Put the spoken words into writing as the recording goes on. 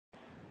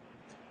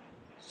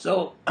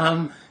So,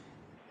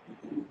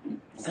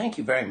 thank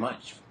you very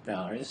much,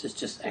 Valerie. This is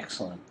just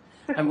excellent.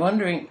 I'm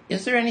wondering,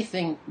 is there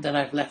anything that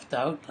I've left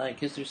out?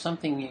 Like, is there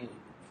something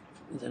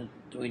that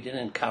we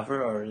didn't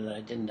cover or that I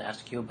didn't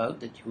ask you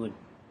about that you would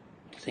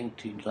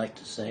think you'd like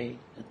to say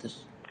at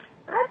this?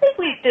 I think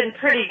we've been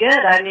pretty good.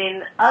 I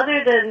mean,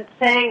 other than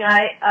saying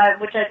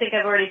which I think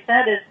I've already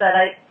said, is that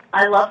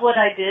I love what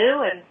I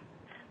do, and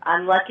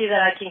I'm lucky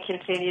that I can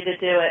continue to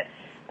do it.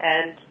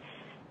 And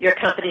your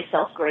company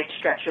sells great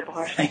stretcher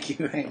boards. Thank you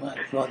very much.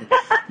 Well,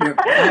 your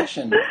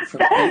passion for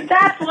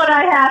That's what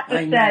I have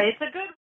to say. It's a good